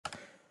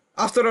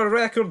After a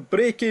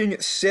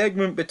record-breaking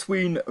segment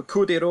between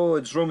Cody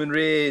Rhodes, Roman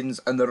Reigns,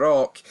 and The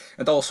Rock,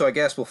 and also I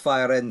guess we'll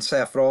fire in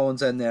Seth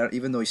Rollins in there,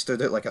 even though he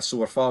stood out like a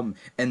sore thumb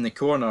in the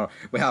corner,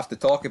 we have to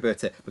talk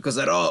about it because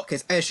The Rock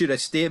has issued a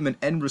statement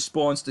in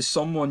response to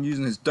someone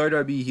using his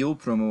WWE heel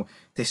promo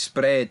to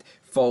spread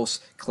false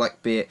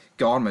clickbait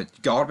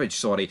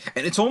garbage,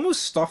 and it's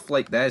almost stuff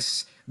like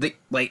this that,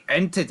 like,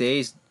 in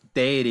today's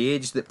day and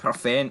age, that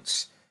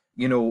prevents,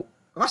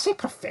 I say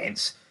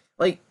prevents,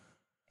 like,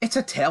 it's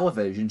a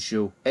television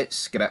show.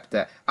 It's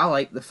scripted. I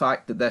like the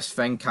fact that this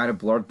thing kind of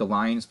blurred the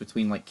lines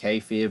between like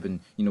kayfabe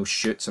and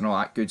shoots and all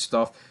that good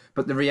stuff.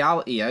 But the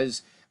reality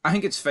is, I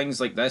think it's things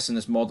like this in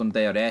this modern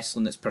day of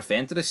wrestling that's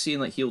prevented us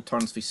seeing like heel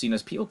turns be seen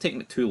as people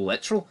taking it too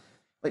literal.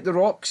 Like The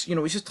Rock's,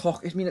 he's just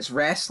talking. I mean, it's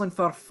wrestling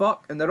for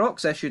fuck, and The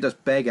Rock's issued this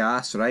big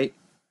ass right.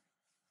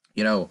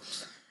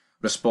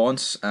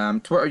 Response.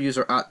 Twitter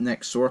user at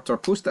Nick Sorter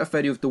posted a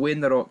video of Dwayne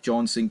The Rock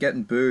Johnson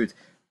getting booed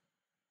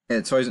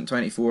at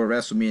 2024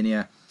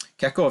 WrestleMania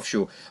kickoff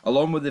show,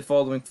 along with the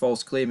following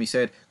false claim. He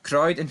said,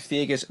 crowd in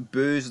Vegas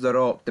boos The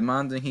Rock,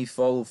 demanding he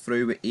follow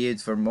through with aid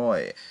for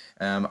Moy.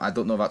 I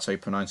don't know if that's how you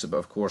pronounce it, but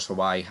of course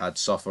Hawaii had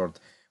suffered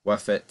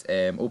with it.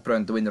 Oprah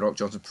and Dwayne The Rock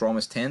Johnson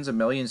promised tens of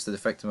millions to the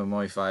victim of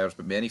Moy fires,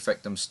 but many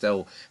victims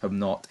still have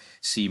not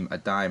seen a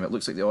dime. It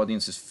looks like the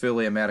audience is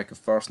fully America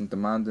first and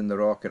demanding The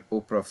Rock and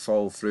Oprah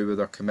follow through with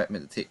their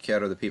commitment to take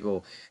care of the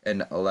people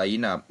in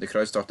Lahaina. The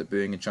crowd started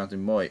booing and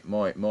chanting, Moy,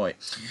 Moy, Moy.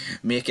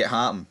 Make it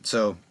happen.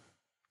 So,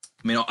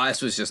 I mean,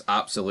 this was just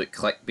absolute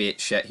clickbait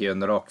shit here,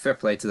 and The Rock, fair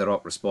play to The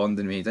Rock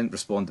responding. I mean, he didn't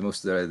respond to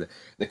most of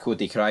the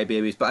Cody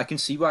crybabies, but I can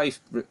see why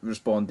he's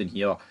responding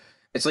here.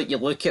 It's like you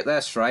look at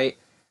this, right,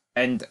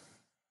 and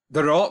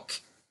The Rock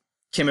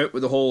came out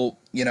with the whole,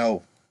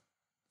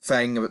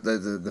 thing about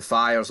the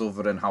fires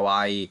over in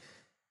Hawaii.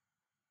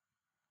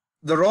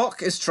 The Rock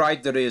has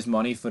tried to raise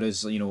money for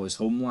his, his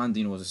homeland,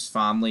 his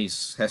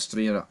family's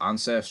history and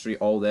ancestry,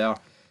 all there.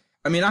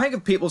 I mean, I think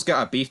if people's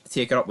got a beef to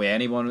take it up with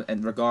anyone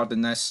in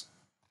regarding this,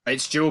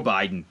 it's Joe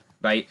Biden,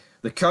 right?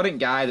 The current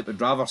guy that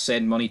would rather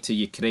send money to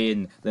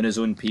Ukraine than his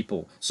own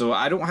people. So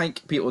I don't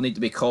think people need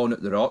to be calling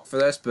out The Rock for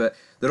this, but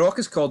The Rock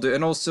is called out,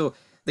 and also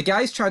the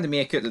guy's trying to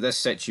make out that this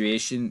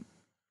situation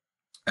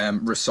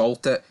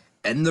resulted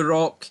in The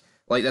Rock.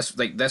 Like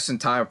this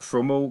entire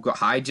promo got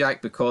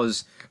hijacked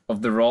because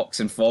of The Rock's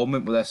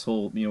involvement with this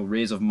whole,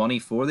 raise of money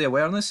for the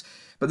awareness.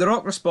 But The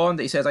Rock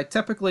responded, he says, I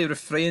typically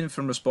refrain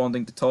from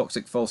responding to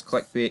toxic false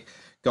clickbait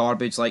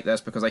garbage like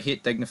this because I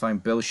hate dignifying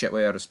bullshit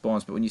with a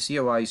response, but when you see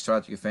a wise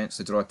tragic offence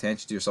to draw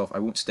attention to yourself, I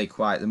won't stay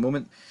quiet. The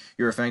moment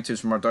you're referring to is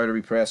from our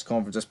WWE press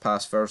conference this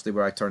past Thursday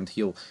where I turned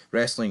heel.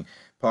 Wrestling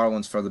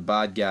parlance for the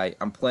bad guy.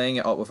 I'm playing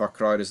it up with our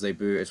crowd as they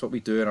boo. It's what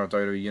we do in our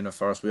WWE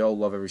universe. We all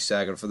love every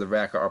second. For the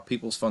record, our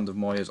People's Fund of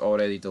Moy has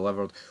already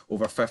delivered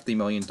over $50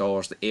 million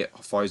to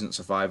 8,000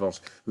 survivors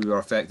who were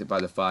affected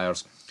by the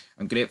fires.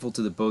 I'm grateful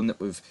to the bone that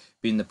we've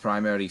been the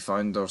primary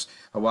founders.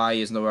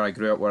 Hawaii is nowhere I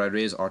grew up, where I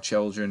raise our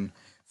children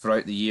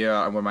throughout the year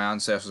and where my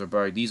ancestors are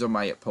buried. These are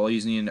my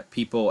Polynesian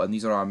people and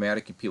these are our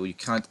American people. You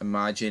can't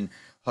imagine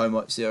how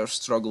much they are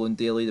struggling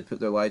daily to put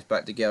their lives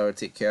back together, to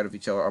take care of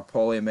each other. Our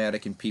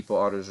Poly-American people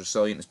are as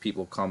resilient as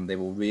people come. They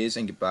will raise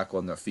and get back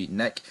on their feet.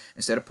 Nick,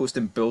 instead of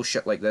posting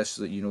bullshit like this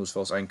that you know is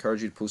false, I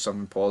encourage you to post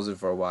something positive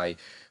for Hawaii,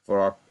 for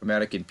our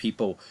American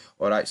people,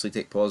 or actually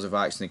take positive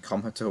action and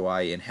come to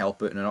Hawaii and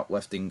help out in an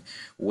uplifting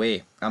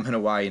way. I'm in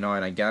Hawaii now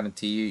and I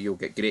guarantee you'll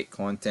get great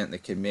content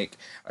that can make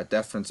a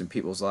difference in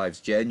people's lives,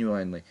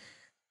 genuinely.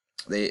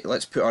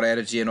 Let's put our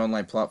energy in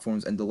online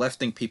platforms into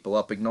lifting people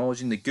up,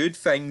 acknowledging the good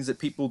things that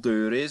people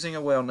do, raising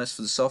awareness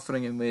for the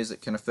suffering in ways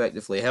that can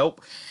effectively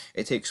help.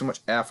 It takes so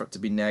much effort to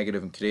be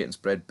negative and create and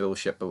spread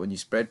bullshit, but when you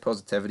spread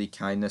positivity,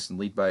 kindness, and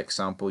lead by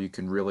example, you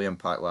can really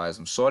impact lives.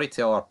 I'm sorry to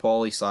tell our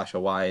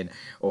Poly/Hawaiian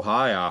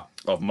Ohio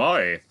of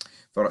Maui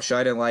for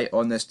shining light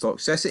on this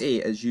toxicity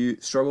as you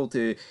struggle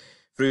to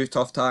through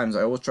tough times.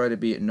 I always try to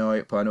be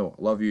no pano.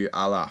 Love you,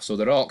 Allah. So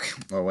The Rock,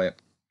 oh wait.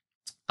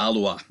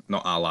 Aloha,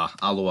 not Allah,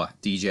 Aloha,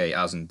 DJ,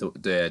 as in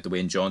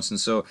Dwayne Johnson.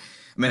 So,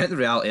 I mean, the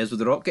reality is, with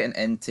The Rock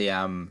getting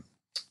into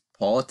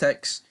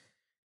politics,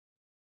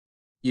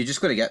 you're just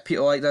going to get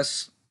people like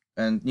this.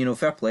 And,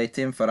 fair play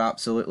to him for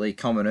absolutely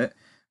coming out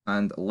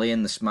and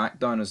laying the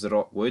smackdown as The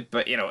Rock would.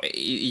 But,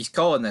 he's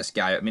calling this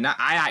guy. I mean, I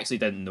actually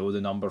didn't know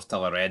the numbers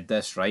till I read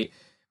this, right?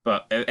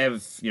 But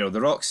if,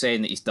 The Rock's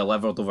saying that he's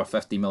delivered over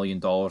 $50 million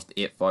to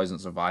 8,000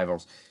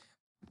 survivors,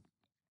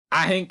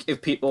 I think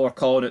if people are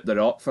calling out The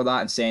Rock for that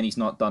and saying he's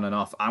not done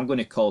enough, I'm going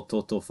to call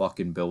total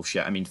fucking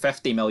bullshit. I mean,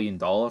 $50 million,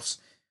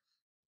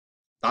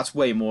 that's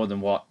way more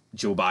than what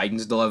Joe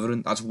Biden's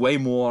delivering. That's way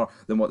more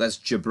than what this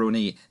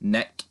jabroni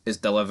Nick is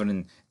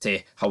delivering to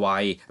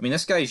Hawaii. I mean,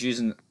 this guy's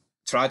using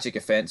tragic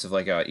offence of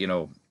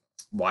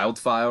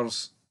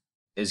wildfires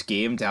as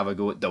game to have a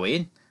go at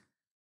Dwayne,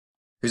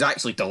 who's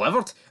actually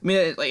delivered. I mean,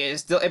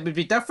 it would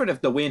be different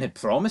if Dwayne had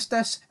promised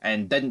this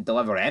and didn't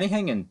deliver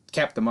anything and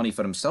kept the money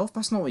for himself.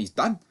 That's not what he's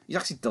done. He's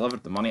actually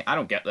delivered the money. I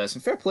don't get this.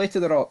 And fair play to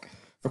The Rock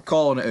for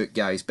calling it out,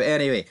 guys. But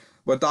anyway,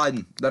 we're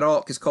done. The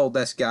Rock has called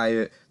this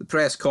guy out. The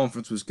press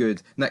conference was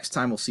good. Next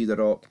time we'll see The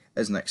Rock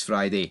is next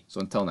Friday.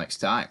 So until next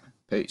time,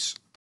 peace.